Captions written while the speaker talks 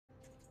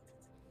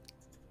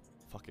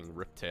Fucking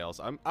riptails.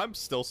 I'm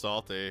still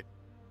salty.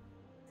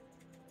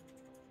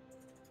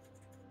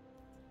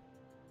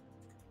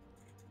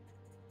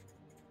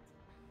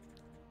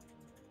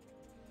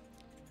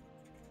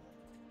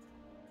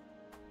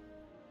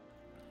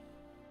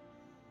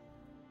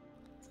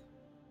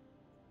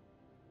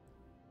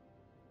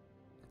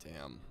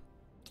 Damn.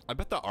 I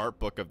bet the art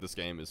book of this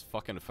game is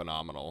fucking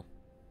phenomenal.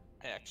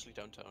 I actually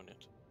don't own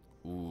it.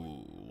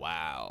 Ooh,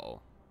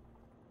 wow.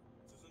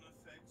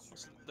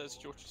 There's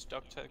George's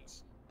dog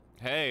tags.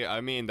 Hey, I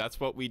mean, that's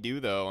what we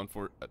do, though.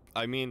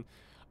 I mean,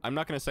 I'm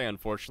not gonna say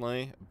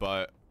unfortunately,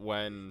 but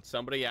when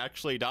somebody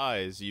actually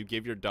dies, you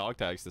give your dog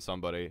tags to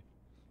somebody.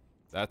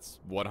 That's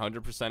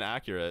 100%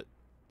 accurate.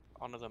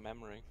 Honor the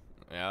memory.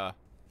 Yeah.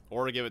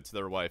 Or give it to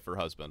their wife or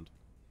husband.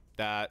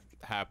 That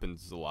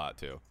happens a lot,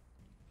 too.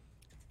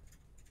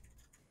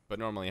 But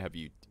normally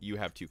you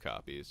have 2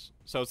 copies.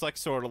 So it's like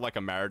sort of like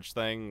a marriage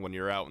thing. When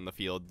you're out in the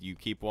field, you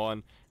keep one,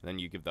 and then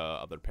you give the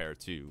other pair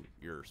to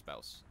your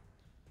spouse.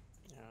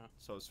 Yeah.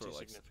 So it's sort of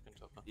like significant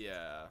of that.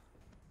 Yeah.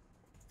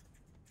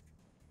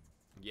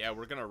 Yeah,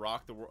 we're gonna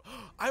rock the world.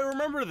 I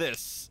remember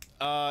this.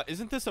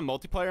 Isn't this a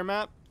multiplayer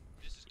map?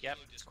 Yep.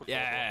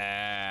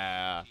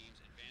 Yeah.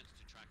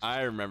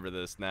 I remember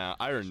this now.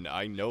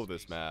 I know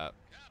this map.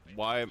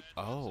 Why?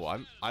 Oh,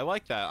 I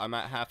like that. I'm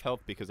at half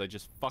health because I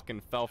just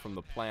fucking fell from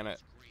the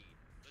planet.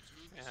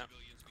 Yeah.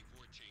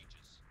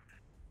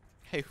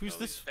 Hey, who's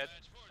this?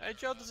 Hey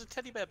Joe, there's a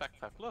teddy bear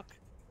backpack. Look.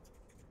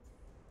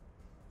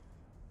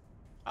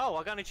 Oh,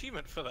 I got an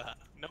achievement for that.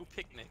 No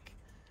picnic.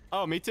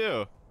 Oh, me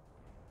too.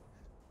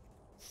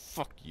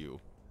 Fuck you.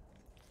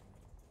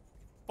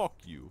 Fuck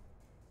you.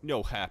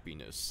 No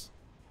happiness.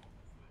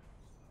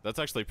 That's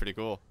actually pretty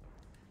cool.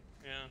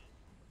 Yeah.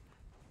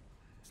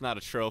 It's not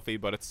a trophy,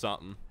 but it's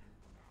something.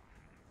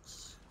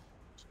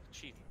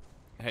 Achievement.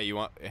 Hey,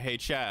 hey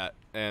chat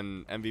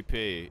and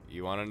MVP,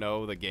 you want to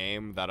know the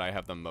game that I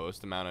have the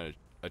most amount of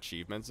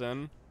achievements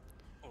in?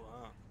 Oh,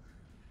 wow.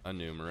 A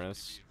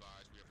numerous.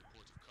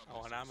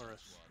 Oh, an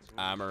amorous.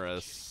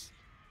 Amorous.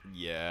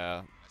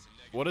 Yeah.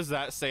 What does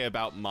that say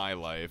about my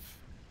life?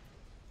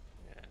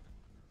 Yeah.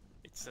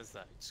 It says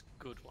that. It's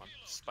a good one.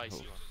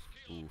 Spicy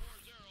one. Oof.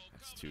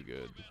 That's too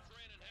good.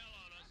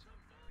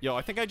 Yo,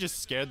 I think I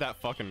just scared that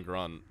fucking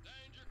grunt.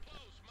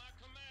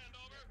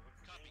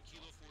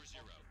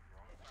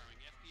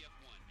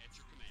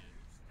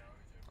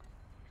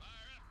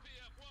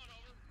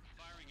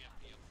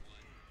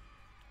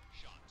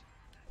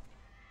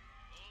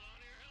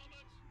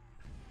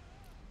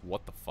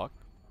 What the fuck?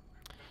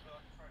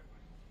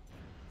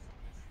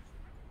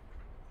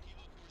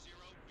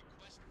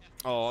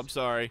 Oh, I'm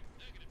sorry.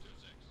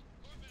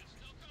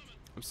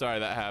 I'm sorry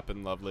that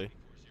happened, lovely.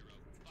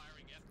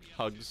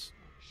 Hugs.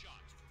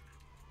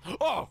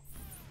 Oh!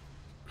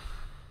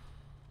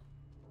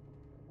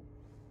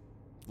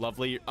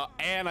 Lovely.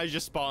 And I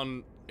just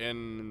spawned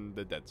in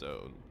the dead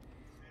zone.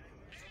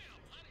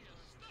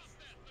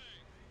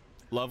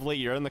 Lovely,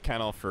 you're in the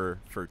kennel for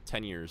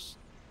 10 years.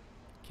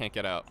 Can't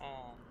get out. Oh.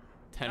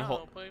 10 no,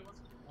 whole... but it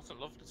wasn't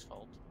Lovely's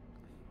fault.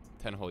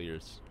 10 whole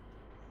years.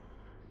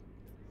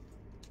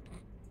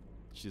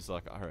 She's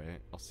like, alright,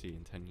 I'll see you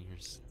in 10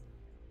 years.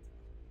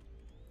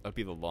 That'd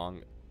be the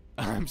long...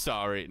 I'm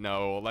sorry.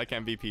 No, like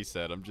MVP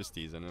said, I'm just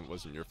teasing. It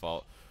wasn't your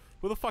fault.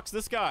 Who the fuck's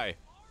this guy?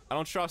 I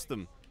don't trust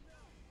him.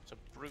 It's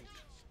a brute.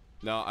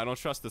 No, I don't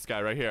trust this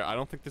guy right here. I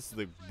don't think this is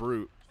the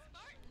brute.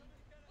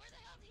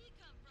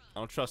 I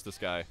don't trust this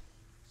guy.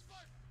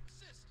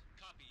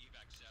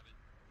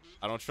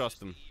 I don't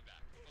trust him.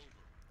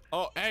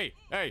 Oh, hey,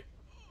 hey.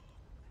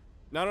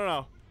 No, no,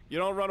 no. You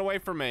don't run away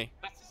from me.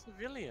 That's a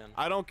civilian.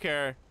 I don't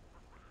care.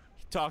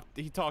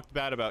 He talked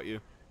bad about you.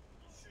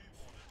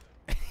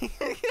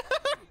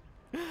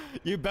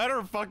 You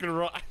better fucking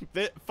run.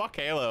 Fuck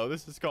Halo.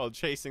 This is called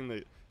chasing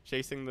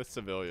the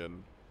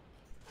civilian.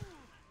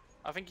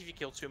 I think if you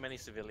kill too many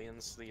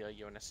civilians, the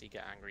UNSC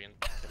get angry and...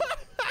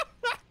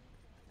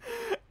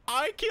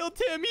 I killed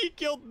him, he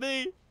killed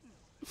me!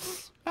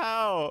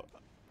 How?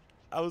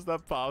 How is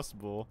that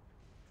possible?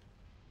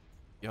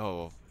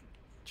 Yo,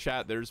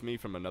 chat, there's me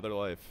from another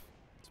life.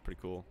 It's pretty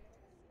cool.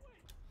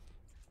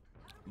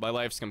 My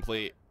life's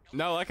complete.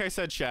 No, like I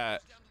said,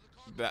 chat,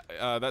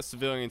 that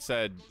civilian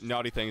said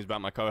naughty things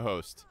about my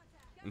co-host.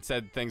 And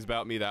said things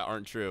about me that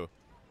aren't true.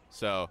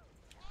 So,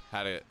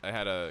 I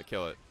had to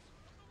kill it.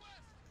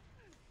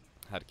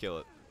 Had to kill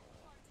it.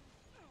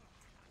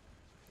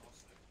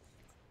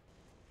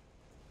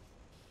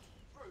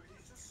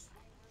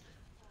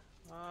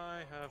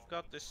 I have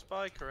got this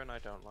spiker and I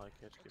don't like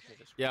it. Give me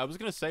this. Yeah, I was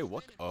gonna say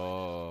what.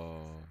 Oh,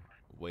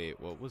 wait,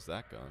 what was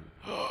that gun?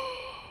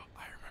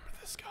 I remember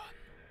this gun.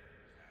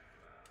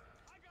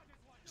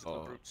 It's the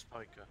brute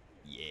spiker.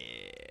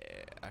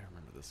 Yeah, I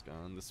remember this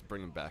gun. This is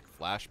bringing back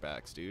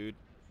flashbacks, dude.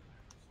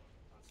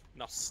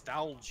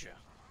 Nostalgia.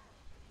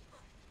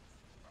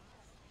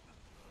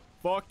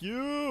 Fuck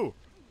you!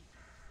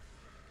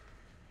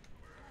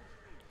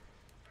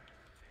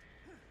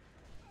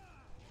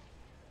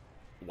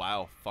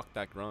 Wow, fuck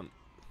that grunt.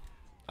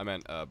 I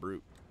meant,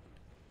 brute.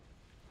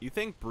 You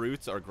think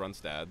brutes are grunts'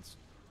 dads?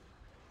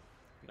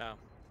 No,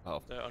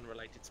 Oh. they're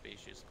unrelated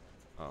species.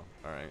 Oh,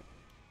 alright.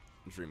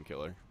 Dream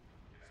killer.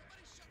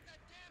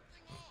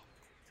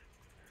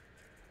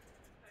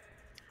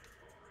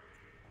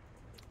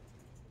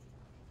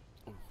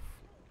 Oof.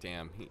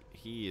 Damn,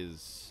 he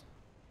is...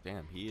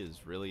 Damn, he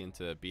is really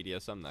into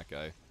BDSM, that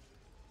guy.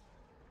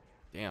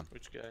 Damn.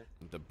 Which guy?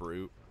 The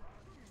brute.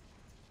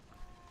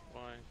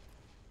 Why?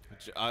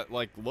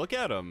 Like, look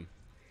at him.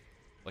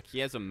 Like, he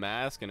has a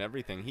mask and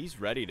everything. He's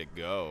ready to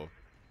go.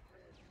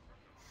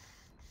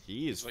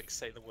 He's like,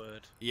 say the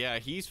word. Yeah,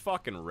 he's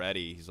fucking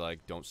ready. He's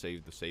like, don't say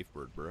the safe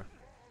word, bro.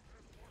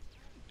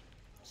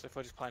 So if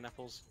I just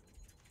pineapples.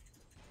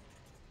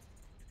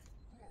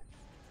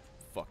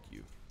 Fuck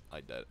you.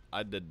 I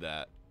did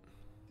that.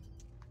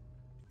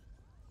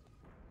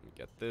 Let me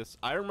get this.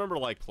 I remember,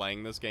 like,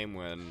 playing this game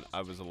when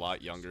I was a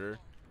lot younger,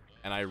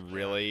 and I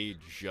really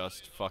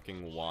just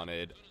fucking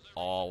wanted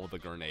all the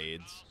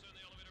grenades.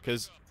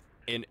 Because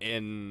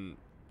in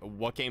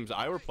what games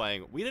I were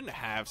playing, we didn't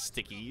have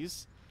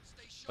stickies.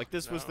 Like,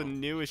 this was the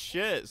newest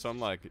shit. So I'm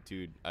like,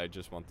 dude, I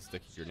just want the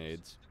sticky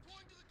grenades.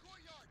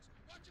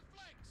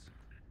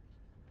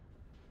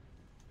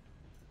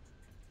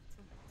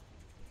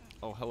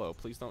 Oh, hello.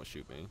 Please don't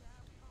shoot me.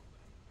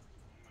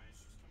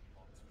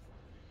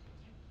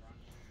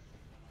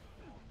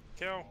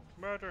 Kill.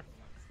 Murder.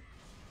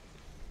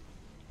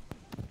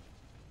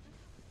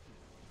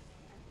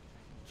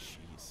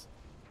 Jeez.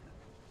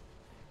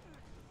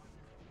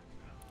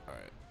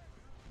 Alright.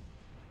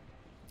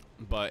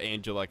 But,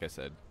 Angel, like I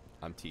said,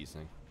 I'm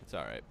teasing. It's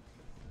alright.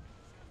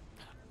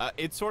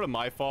 It's sort of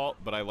my fault,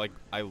 but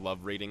I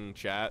love reading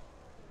chat.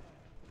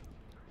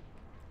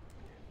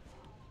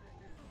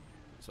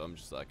 So I'm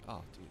just like,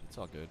 oh, dude, it's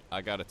all good.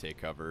 I gotta take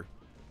cover,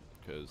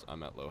 because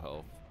I'm at low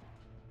health.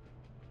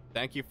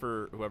 Thank you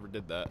for whoever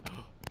did that.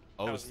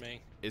 Oh, that was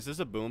me. Is this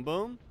a boom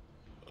boom?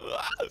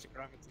 It's a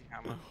gravity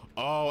hammer.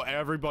 Oh,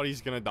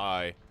 everybody's gonna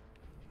die.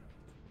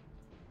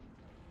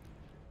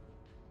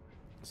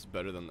 This is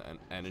better than the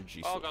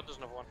energy. Oh god, there's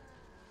another one.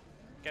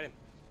 Get him.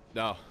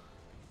 No.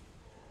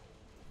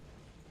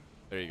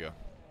 There you go.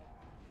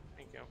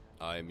 Thank you.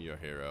 I am your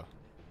hero.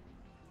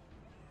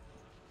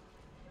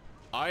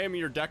 I am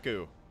your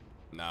Deku.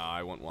 Nah,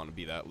 I wouldn't want to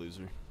be that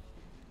loser.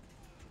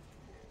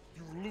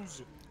 You're a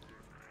loser.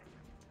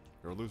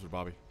 You're a loser,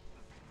 Bobby.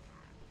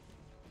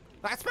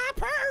 That's my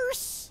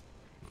purse!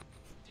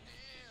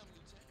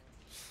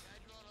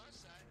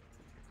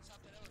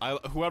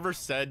 Whoever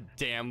said,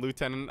 damn,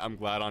 Lieutenant, I'm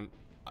glad I'm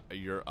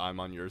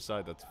on your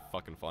side. That's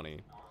fucking funny.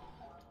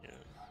 Yeah.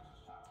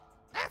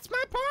 That's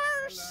my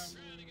purse!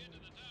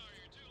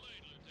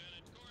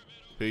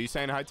 Who are you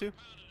saying hi to?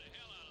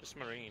 This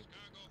Marine.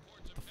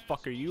 What the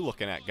fuck are you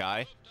looking at,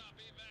 guy?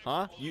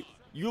 Huh?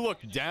 You look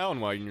down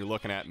while you're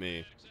looking at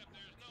me.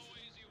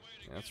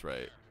 That's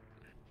right.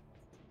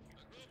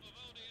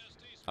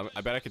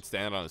 I bet I could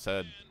stand on his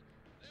head.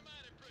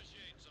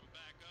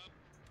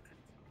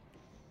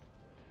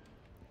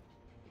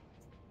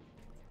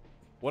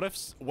 What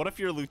if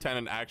your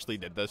lieutenant actually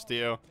did this to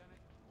you?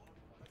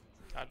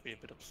 I'd be a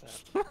bit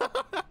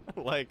upset.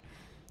 Like,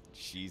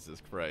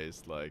 Jesus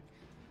Christ, like,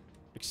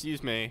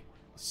 excuse me,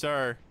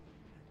 sir.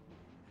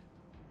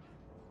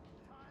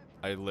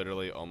 I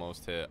literally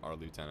almost hit our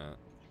lieutenant.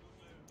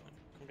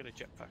 I'm gonna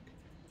jetpack.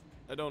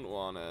 I don't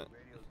want it.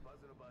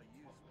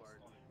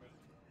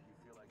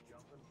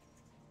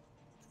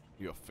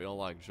 You feel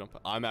like jumping?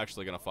 I'm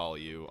actually gonna follow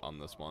you on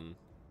this one.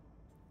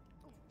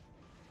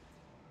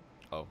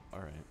 Oh,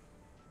 alright.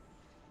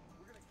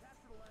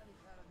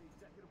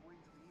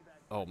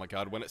 Oh my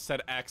god, when it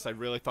said X, I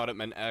really thought it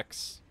meant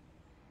X.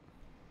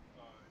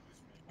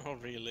 Oh,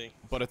 really?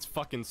 But it's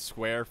fucking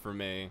square for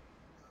me.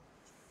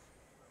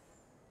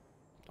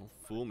 Don't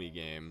fool me,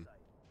 game.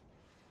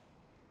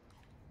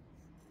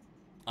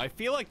 I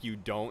feel like you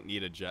don't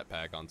need a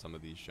jetpack on some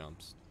of these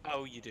jumps.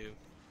 Oh, you do.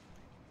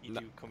 You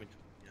do come into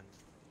the end.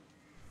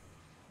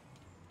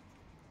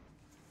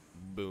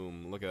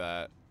 Boom, look at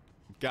that.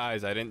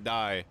 Guys, I didn't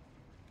die.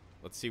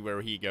 Let's see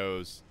where he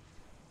goes.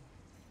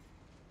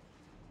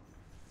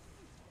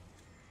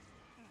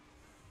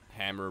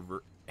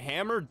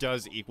 Hammer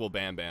does equal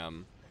Bam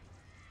Bam.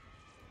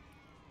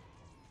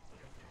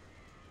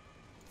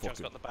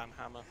 Just got the Bam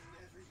Hammer.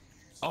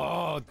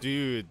 Oh,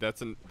 dude,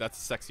 that's a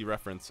sexy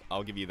reference.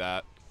 I'll give you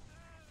that.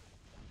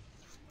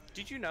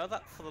 Did you know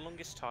that for the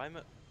longest time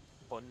at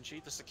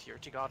Bungie, the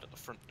security guard at the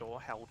front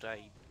door held a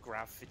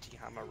gravity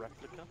hammer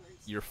replica?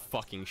 You're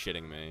fucking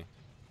shitting me.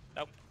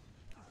 Nope.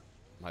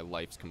 My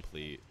life's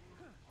complete.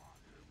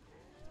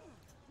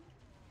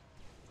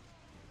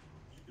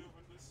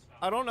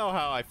 I don't know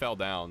how I fell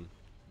down,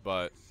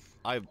 but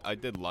I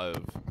did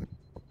live.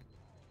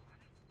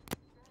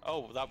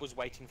 Oh, that was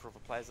waiting for other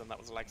players, and that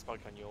was a lag spike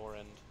on your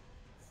end.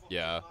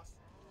 Yeah.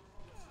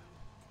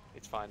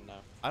 It's fine now.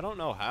 I don't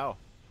know how.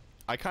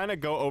 I kind of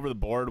go over the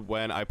board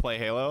when I play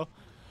Halo.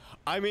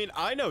 I mean,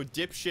 I know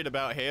dipshit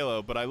about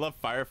Halo, but I love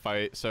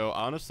Firefight, so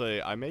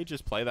honestly, I may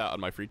just play that on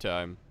my free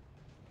time.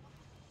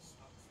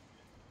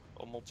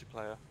 Or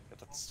multiplayer. Get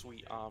that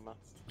sweet armor.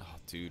 Oh,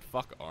 dude,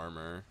 fuck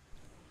armor.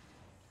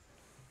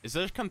 Is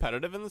there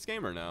competitive in this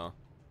game or no?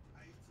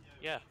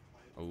 Yeah.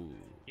 Oh.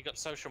 You got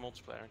social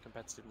multiplayer and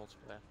competitive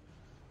multiplayer.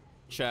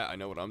 Chat, I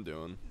know what I'm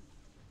doing.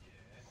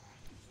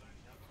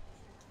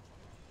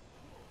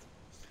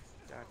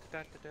 Da, da,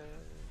 da, da, da.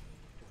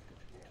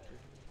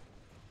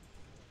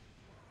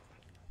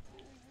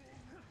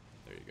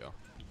 There you go.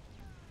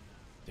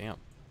 Damn.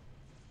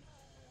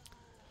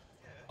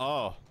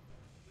 Oh.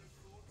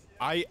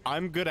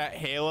 I'm good at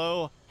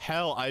Halo.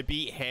 Hell, I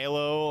beat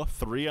Halo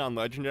 3 on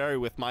Legendary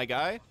with my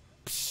guy.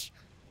 Psh,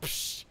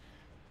 psh.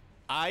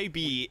 I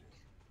beat...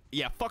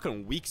 Yeah,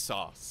 fucking weak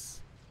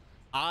sauce.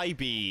 I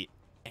beat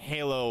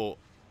Halo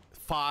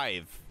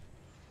 5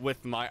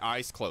 with my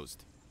eyes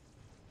closed.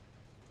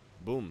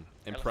 Boom.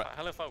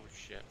 Halo 5 was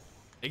shit.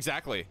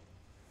 Exactly.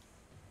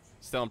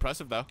 Still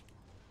impressive, though.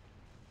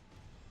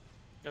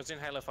 It was in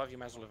Halo 5, you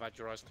might as well have had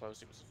your eyes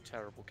closed. It was a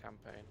terrible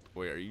campaign.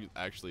 Wait, are you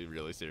actually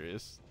really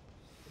serious?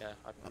 Yeah,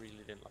 I really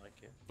didn't like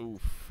it.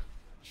 Oof.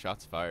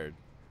 Shots fired.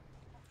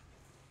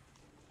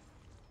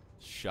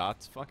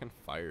 Shots fucking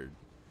fired.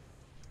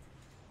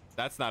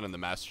 That's not in the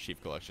Master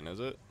Chief Collection, is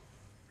it?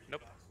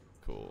 Nope.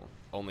 Cool.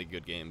 Only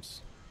good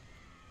games.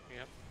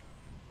 Yep.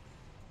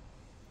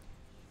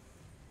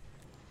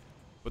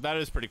 But that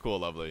is pretty cool,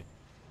 lovely.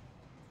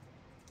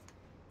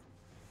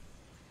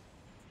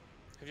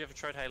 Have you ever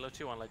tried Halo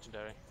 2 on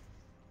Legendary?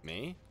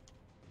 Me?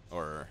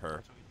 Or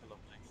her?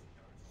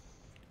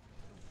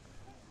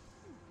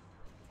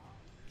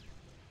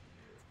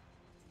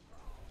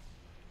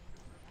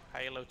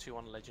 Halo 2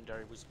 on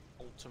Legendary was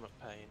ultimate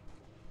pain.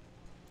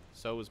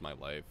 So was my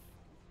life.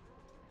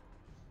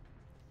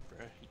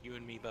 Bruh, you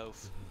and me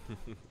both.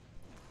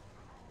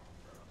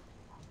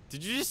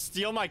 Did you just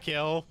steal my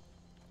kill?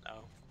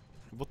 No.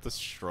 We'll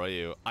destroy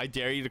you. I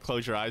dare you to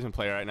close your eyes and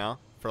play right now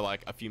for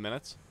like a few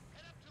minutes.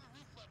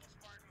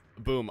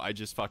 Boom, I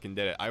just fucking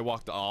did it. I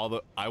walked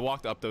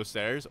up those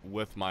stairs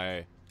with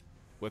my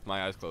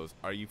eyes closed.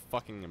 Are you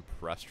fucking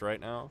impressed right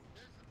now?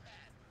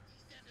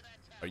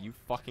 Are you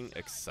fucking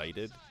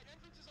excited?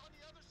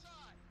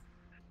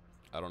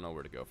 I don't know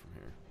where to go from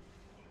here.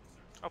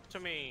 Up to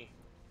me.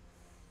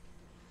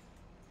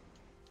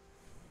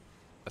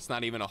 That's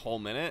not even a whole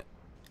minute.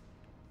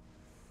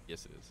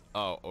 Yes, it is.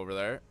 Oh, over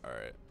there. All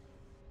right.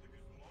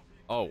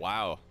 Oh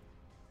wow.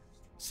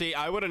 See,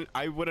 I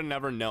would've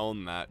never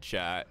known that,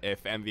 chat,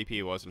 if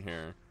MVP wasn't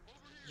here.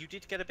 You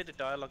did get a bit of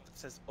dialogue that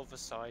says other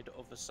side,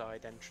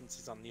 entrance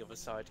is on the other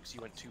side because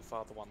you went too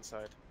far the one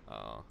side.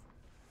 Oh.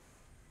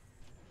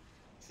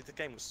 See, the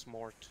game was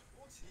smart.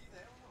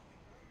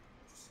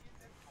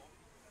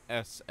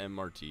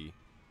 SMRT.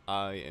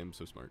 I am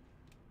so smart.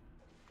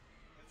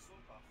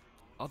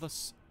 Oh,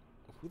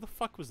 who the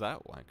fuck was that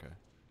wanker?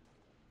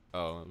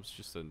 Oh, it was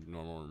just a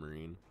normal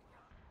Marine.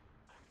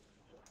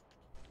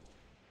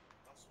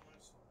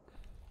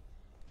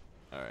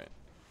 Alright.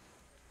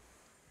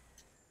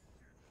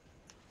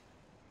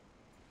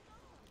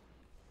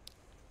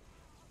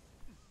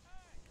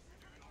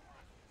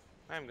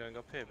 I'm going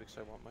up here because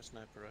I want my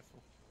sniper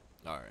rifle.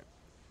 Alright.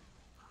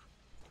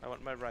 I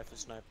want my rifle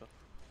sniper.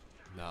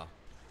 No.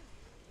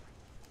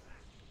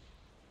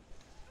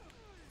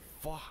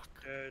 Fuck.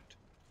 Dead.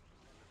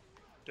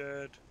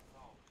 Dead.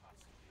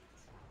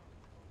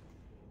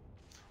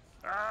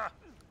 Ah!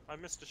 I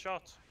missed a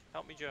shot.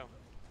 Help me, Joe.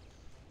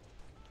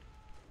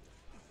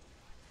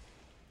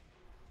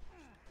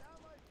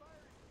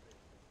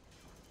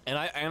 And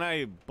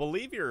I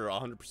believe you're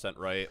 100%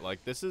 right.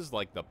 Like, this is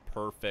like the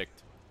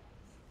perfect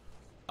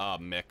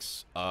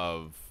mix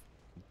of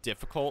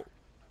difficult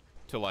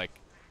to like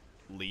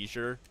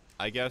leisure,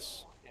 I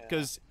guess.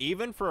 Because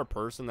even for a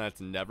person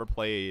that's never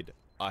played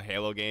a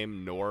Halo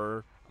game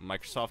nor a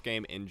Microsoft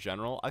game in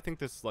general, I think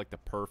this is like the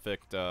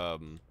perfect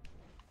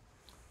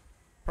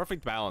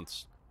perfect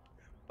balance.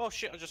 Oh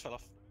shit! I just fell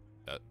off.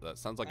 That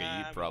sounds like a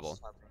Yeet problem.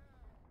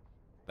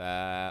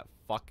 That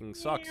fucking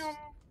sucks.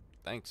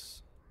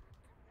 Thanks.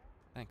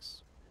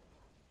 Thanks.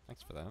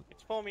 Thanks for that.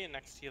 It's pour me in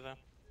next to you though.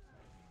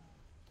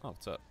 Oh,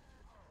 what's up?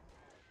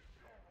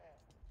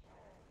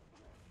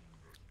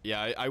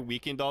 Yeah, I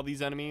weakened all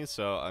these enemies,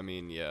 so I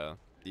mean, yeah,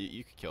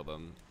 you could kill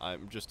them.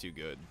 I'm just too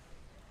good.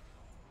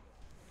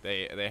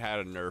 They had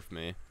to nerf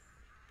me.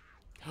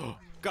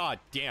 God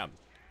damn.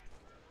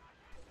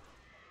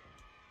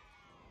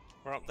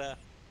 We're up there.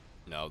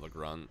 No, the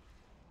grunt.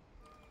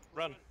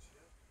 Run.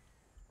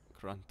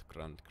 Grunt,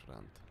 grunt,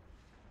 grunt.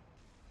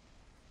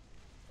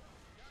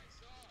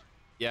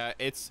 Yeah,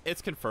 it's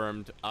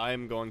confirmed.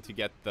 I'm going to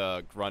get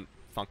the grunt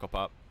Funko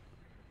Pop.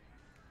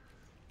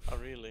 Oh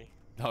really?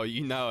 Oh,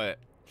 you know it.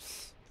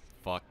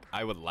 Fuck,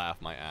 I would laugh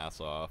my ass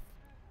off.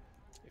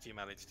 If you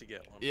managed to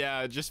get one.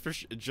 Yeah, just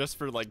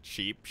for like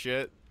cheap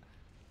shit,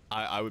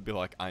 I would be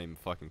like, I'm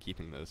fucking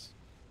keeping this.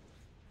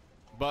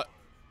 But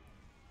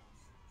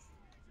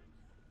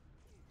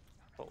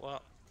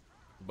what?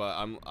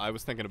 But I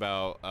was thinking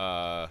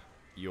about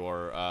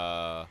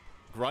your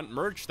grunt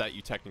merch that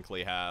you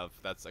technically have.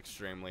 That's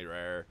extremely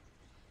rare.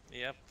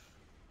 Yep.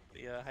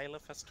 The Halo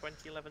Fest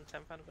 2011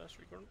 10th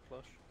anniversary grunt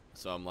plush.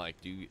 So I'm like,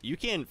 dude, you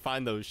can't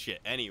find those shit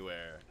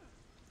anywhere.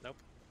 Nope.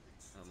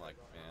 I'm like,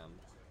 man.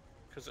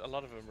 Because a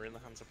lot of them are in the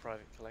hands of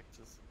private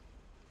collectors.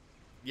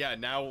 Yeah,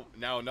 now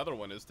another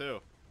one is too.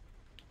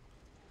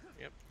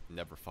 Yep.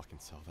 Never fucking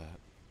sell that.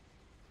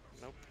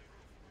 Nope.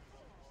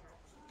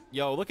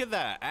 Yo, look at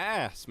that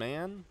ass,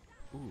 man.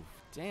 Ooh,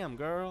 damn,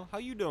 girl. How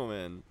you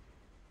doing?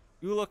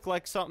 You look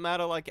like something out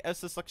of like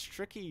SS Looks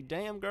Tricky.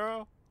 Damn,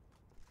 girl.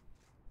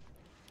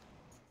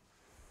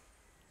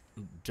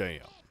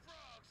 Damn.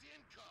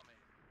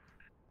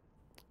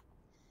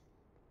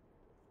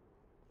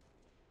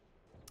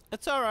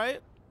 It's all right.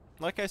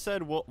 Like I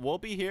said, we'll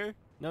be here.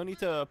 No need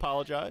to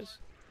apologize.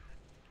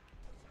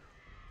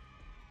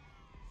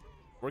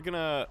 We're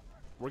gonna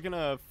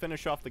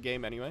finish off the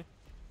game anyway.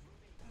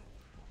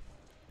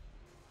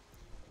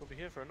 We'll be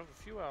here for another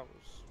few hours.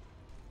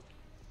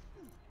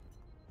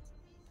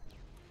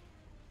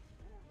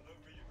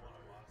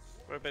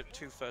 We're about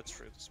 2/3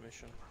 through this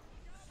mission.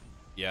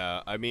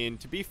 Yeah, I mean,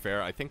 to be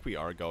fair, I think we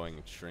are going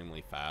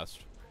extremely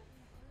fast.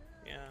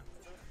 Yeah.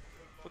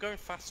 We're going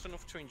fast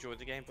enough to enjoy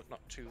the game, but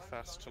not too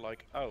fast to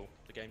like, oh,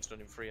 the game's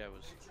done in 3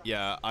 hours.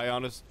 Yeah,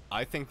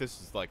 I think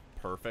this is like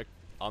perfect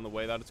on the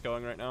way that it's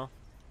going right now.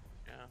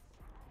 Yeah.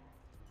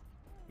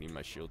 Need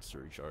my shields to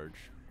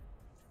recharge.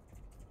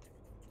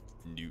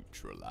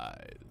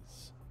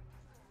 Neutralize.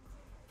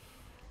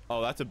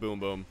 Oh, that's a boom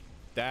boom.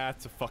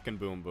 That's a fucking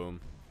boom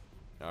boom.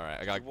 All right,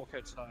 I got. Walk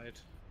outside.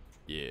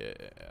 Yeah.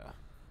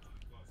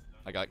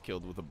 I got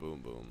killed with a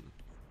boom boom.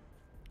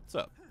 What's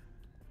up?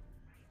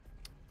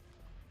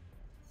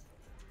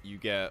 You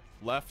get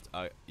left.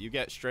 You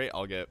get straight.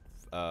 I'll get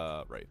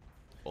right.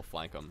 We'll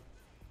flank them.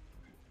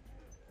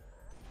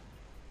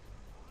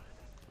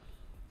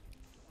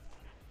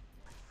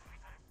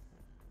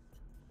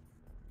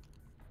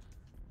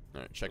 All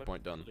right,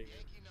 checkpoint done.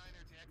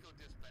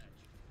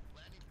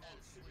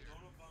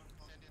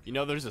 You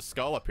know there's a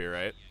skull up here,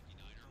 right?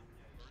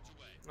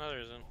 No, there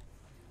isn't.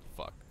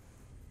 Fuck.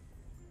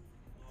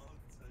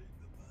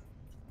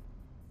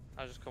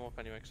 I'll just come up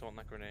anyway because I want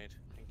that grenade.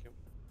 Thank you.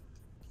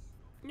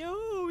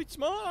 No, it's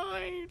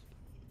mine.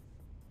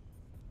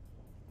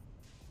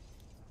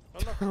 Oh,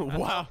 look,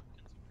 Wow.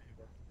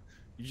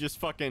 You just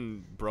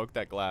fucking broke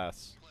that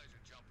glass.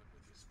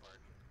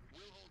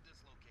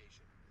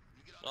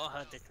 I'll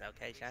hold this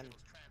location.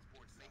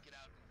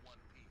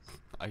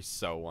 I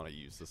so want to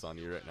use this on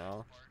you right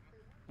now.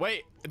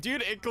 Wait,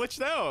 dude, it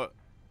glitched out.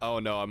 Oh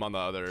no, I'm on the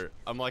other.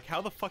 I'm like, how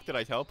the fuck did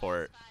I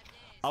teleport?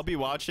 I'll be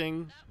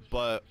watching,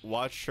 but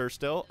watch her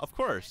still? Of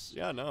course.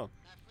 Yeah, no.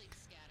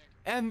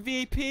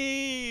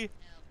 MVP!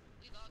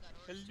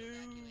 Hello.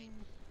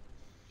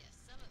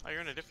 Oh,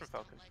 you're in a different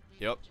Falcon.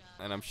 Yep,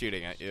 and I'm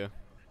shooting at you.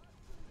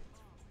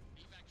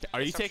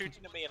 Are you Stop taking...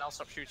 shooting at me and I'll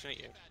stop shooting at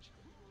you.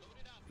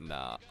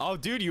 Nah. Oh,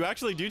 dude, you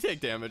actually do take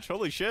damage.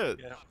 Holy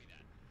shit. Yeah.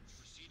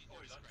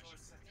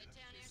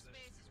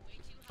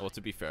 Well,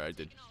 to be fair, I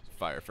did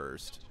fire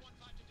first.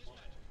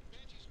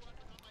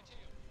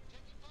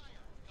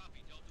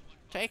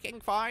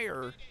 Taking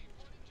fire.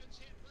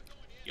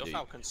 Your Dude.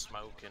 Falcon's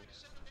smoking.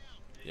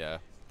 Yeah,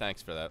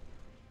 thanks for that.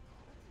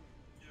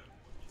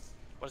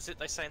 What is it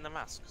they say in the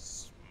mask?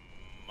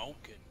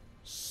 Smoking.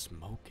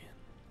 Smoking.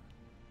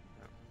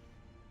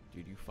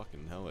 Dude, you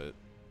fucking know it.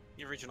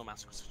 The original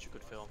Mask was such a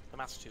good film. The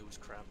Mask 2 was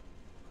crap.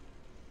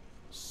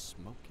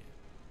 Smoking.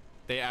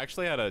 They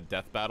actually had a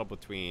death battle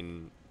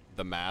between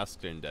The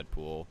Mask and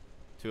Deadpool.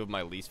 Two of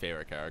my least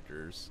favorite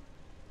characters.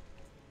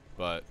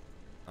 But,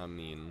 I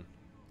mean,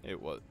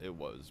 it was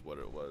what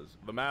it was.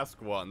 The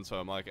Mask won, so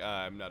I'm like,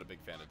 I'm not a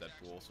big fan of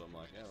Deadpool, so I'm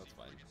like, yeah, that's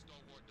fine.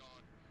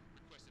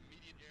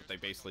 But they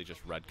basically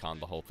just retconned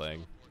the whole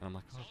thing. And I'm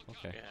like, oh,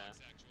 okay. Yeah.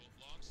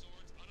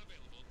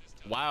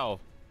 Wow.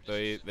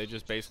 They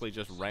just basically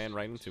just ran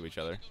right into each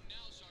other.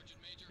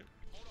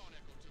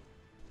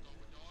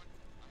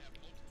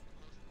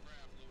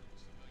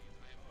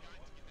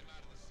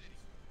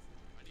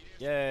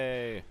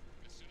 Yay.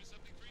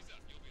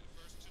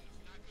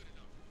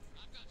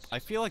 I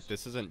feel like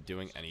this isn't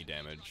doing any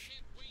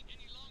damage.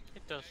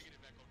 It does.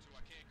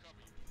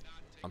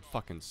 I'm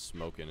fucking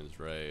smoking is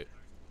right.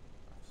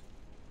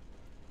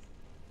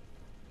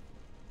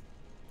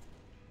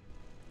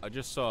 I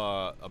just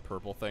saw a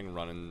purple thing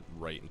running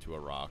right into a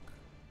rock.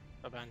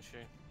 A Banshee.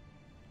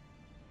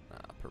 Ah,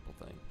 purple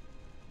thing.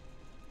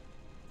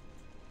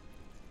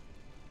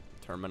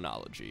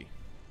 Terminology.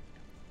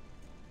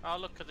 Oh,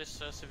 look at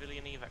this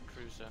civilian evac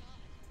cruiser.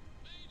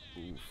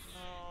 Oof.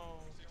 No.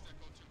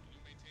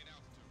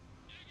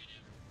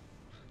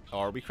 Oh,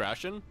 are we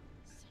crashing?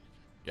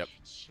 Yep.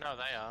 No,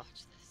 they are.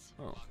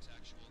 Oh.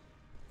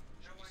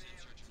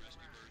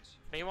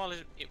 Meanwhile,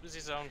 it was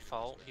his own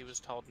fault. He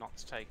was told not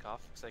to take off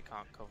because they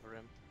can't cover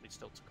him. He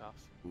still took off.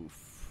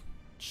 Oof.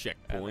 And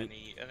Checkpoint.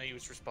 then he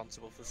was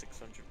responsible for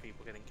 600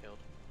 people getting killed.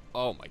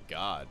 Oh my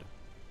god.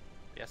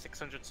 Yeah,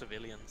 600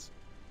 civilians.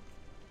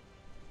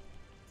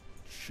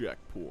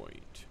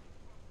 Checkpoint.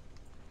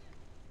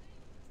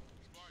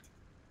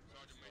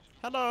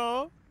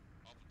 Hello.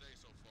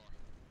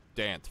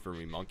 Dance for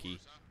me, monkey.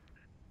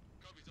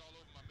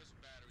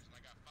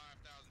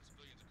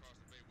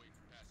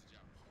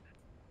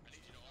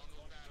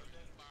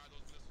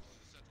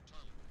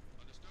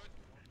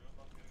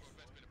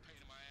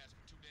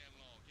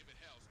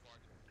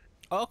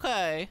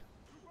 Okay.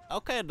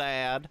 Okay,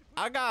 Dad.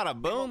 I got a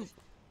boom.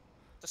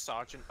 The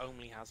sergeant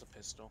only has a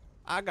pistol.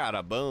 I got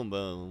a boom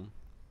boom.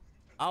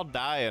 I'll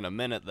die in a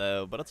minute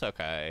though, but it's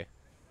okay.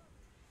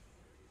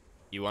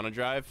 You want to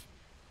drive?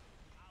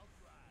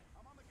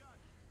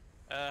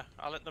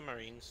 I'll let the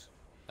Marines.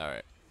 All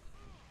right.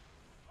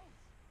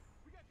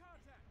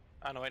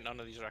 Oh no, wait, none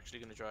of these are actually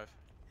gonna drive.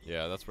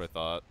 Yeah, that's what I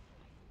thought.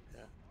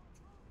 Yeah.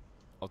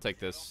 I'll take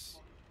this.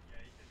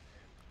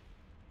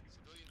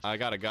 I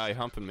got a guy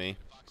humping me.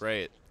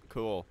 Great.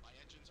 Cool.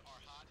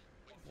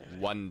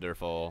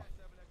 Wonderful.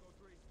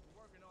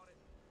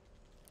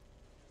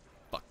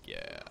 Fuck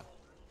yeah.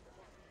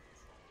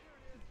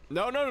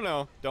 No, no, no,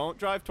 no. Don't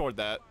drive toward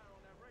that.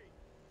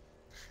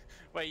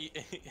 Wait,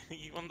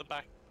 you on the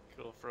back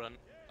or front?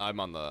 I'm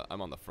on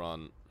the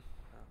front.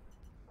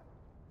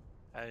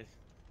 I'm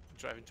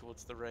driving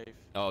towards the rave.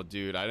 Oh,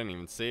 dude, I didn't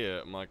even see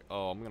it. I'm like,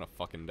 oh, I'm gonna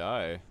fucking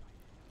die.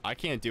 I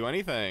can't do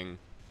anything.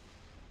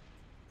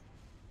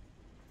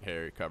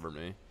 Harry, cover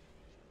me.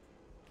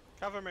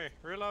 Cover me,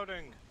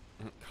 reloading.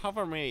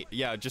 Cover me.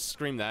 Yeah, just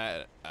scream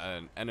that.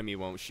 An enemy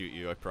won't shoot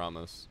you, I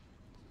promise.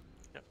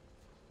 Yep.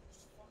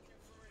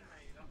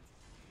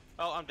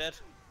 Oh, I'm dead.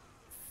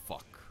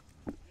 Fuck.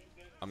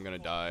 I'm gonna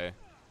die.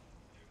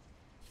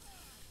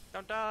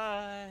 Don't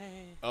die.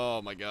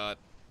 Oh my god.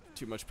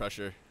 Too much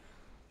pressure.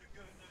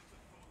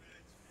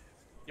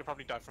 You'll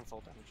probably die from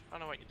full damage. I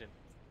know what you did.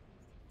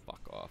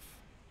 Fuck off.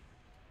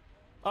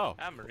 Oh.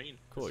 Ah, Marine.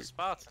 Cool. It's a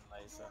Spartan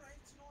laser.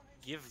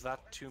 Give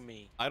that to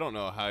me. I don't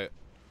know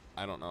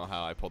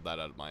how I pulled that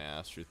out of my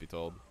ass, truth be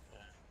told.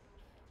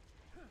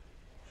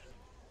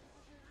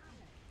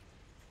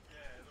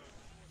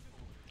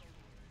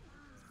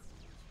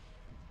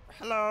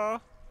 Hello.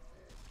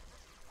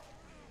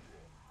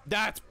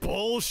 That's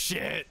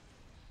bullshit.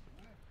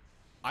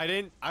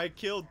 I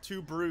killed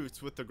 2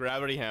 brutes with the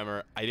gravity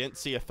hammer. I didn't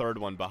see a third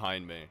one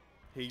behind me.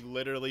 He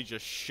literally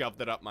just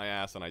shoved it up my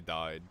ass and I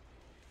died.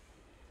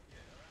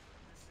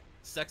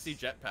 Sexy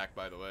jetpack,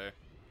 by the way.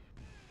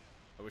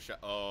 I wish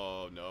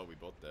oh no, we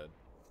both dead.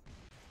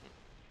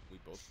 We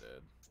both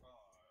dead.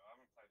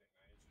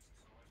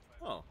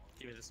 Oh.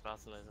 Give me the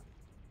Spartan laser.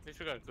 At least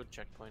we got a good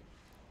checkpoint.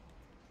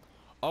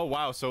 Oh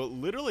wow, so it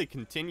literally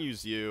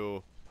continues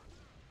you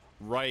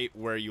right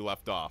where you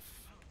left off.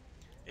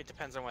 It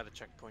depends on where the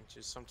checkpoint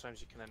is. Sometimes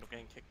you can end up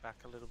getting kicked back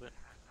a little bit.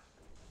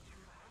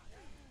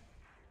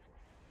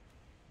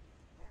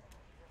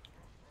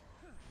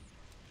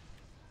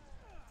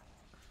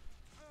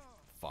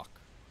 Fuck.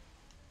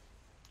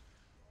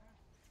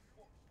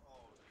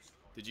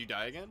 Did you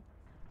die again?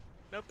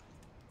 Nope.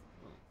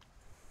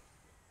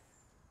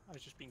 I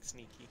was just being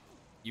sneaky.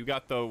 You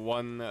got the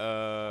one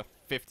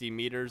 50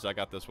 meters. I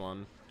got this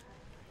one.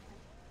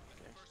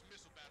 Okay.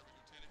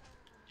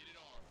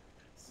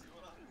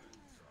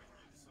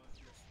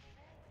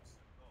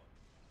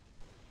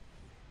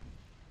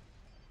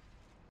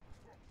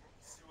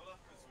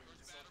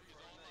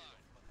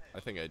 I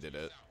think I did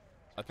it.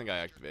 I think I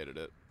activated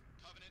it.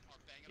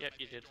 Yep,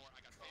 you did.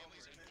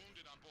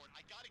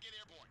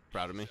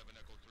 Proud of me?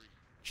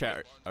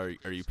 Chat, are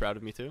you proud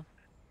of me too?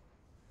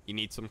 You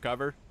need some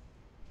cover?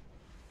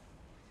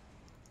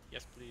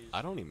 Yes, please.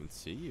 I don't even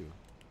see you.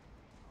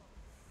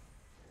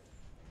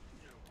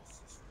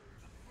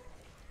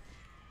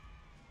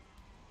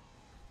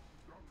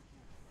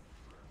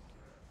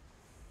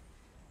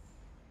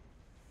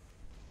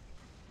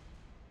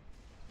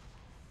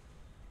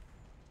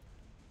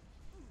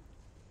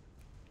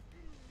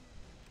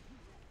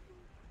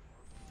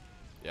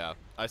 Yeah,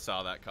 I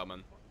saw that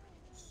coming.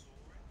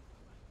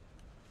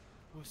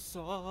 We're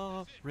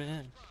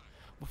soaring,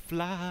 we're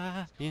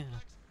flying.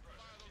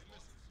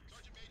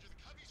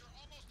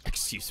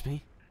 Excuse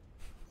me?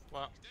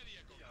 What?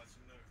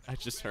 I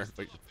just heard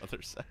what your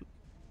brother said.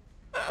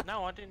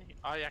 No, I didn't.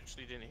 I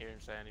actually didn't hear him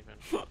say anything.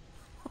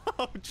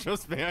 Oh,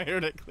 trust me, I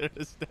heard it clear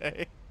as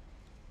day.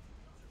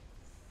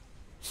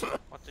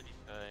 What did he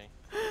say?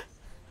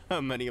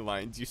 How many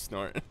lines you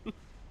snort?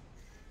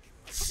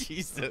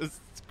 Jesus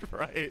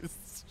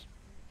Christ.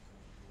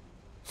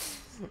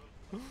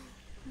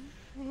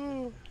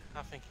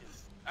 I think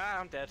he's. Ah,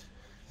 I'm dead.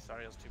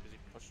 Sorry, I was too busy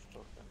pushed to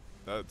talk then.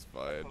 That's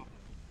fine.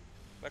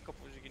 Back up,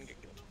 was you gonna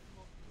get killed?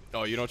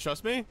 Oh, you don't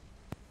trust me?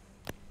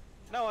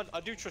 No,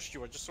 I do trust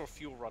you. I just saw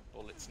fuel rod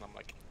bullets, and I'm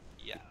like,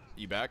 yeah.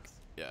 You back?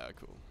 Yeah,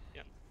 cool.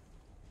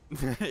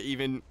 Yeah.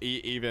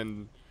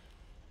 even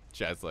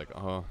Chad's like,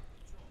 oh.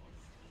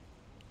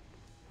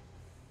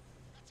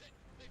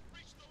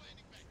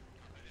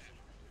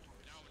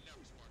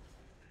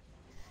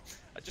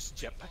 I just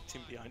jetpacked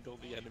him behind all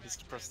the enemies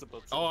to press the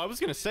button. Oh, I was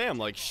gonna say, I'm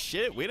like,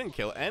 shit, we didn't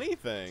kill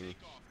anything.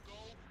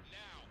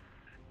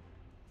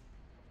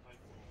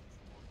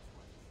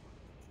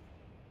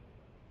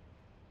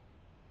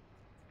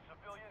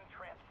 Civilian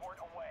transport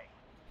away.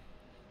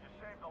 You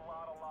saved a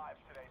lot of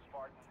lives today,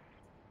 Spartan.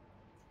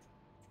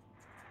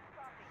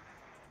 Copy.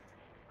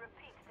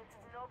 Repeat, this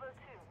is Noble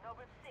 2,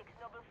 Noble 6,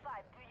 Noble 5.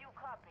 Do you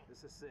copy?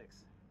 This is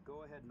 6.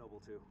 Go ahead,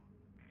 Noble 2.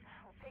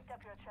 We picked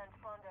up your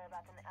transponder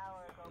about an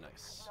hour ago.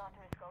 Nice. But could not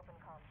risk open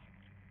comms.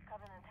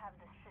 Covenant have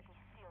the city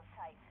sealed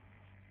tight.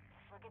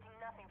 We're getting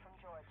nothing from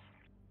George.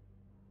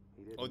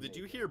 He didn't Oh, did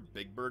you make it. hear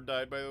Big Bird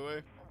died, by the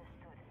way?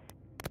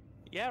 Understood.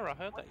 Yeah, I heard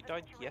that he What's the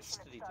died situation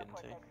yesterday, at didn't he?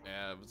 Starport Exit?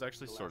 Yeah, it was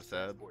actually The sort of last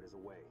sad. transport is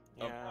away.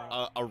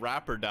 Yeah. A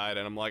rapper died,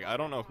 and I'm like, I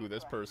don't know who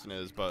this person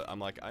is, but I'm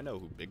like, I know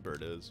who Big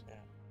Bird is. Yeah.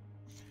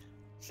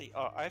 See,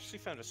 I actually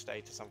found a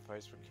status on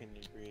Facebook. Can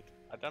you read?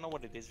 I don't know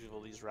what it is with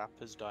all these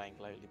rappers dying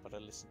lately, but I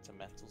listen to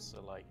metal,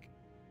 so like,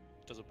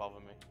 it doesn't bother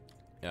me.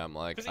 Yeah, I'm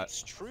like, Because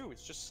it's true.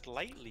 It's just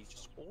lately,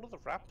 just all of the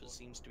rappers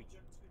seems to be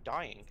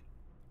dying.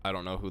 I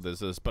don't know who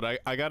this is, but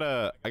I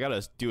gotta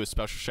do a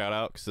special shout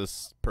out because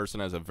this person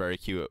has a very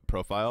cute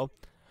profile.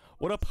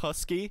 What up,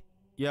 Husky?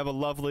 You have a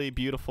lovely,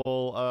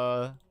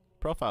 beautiful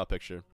profile picture.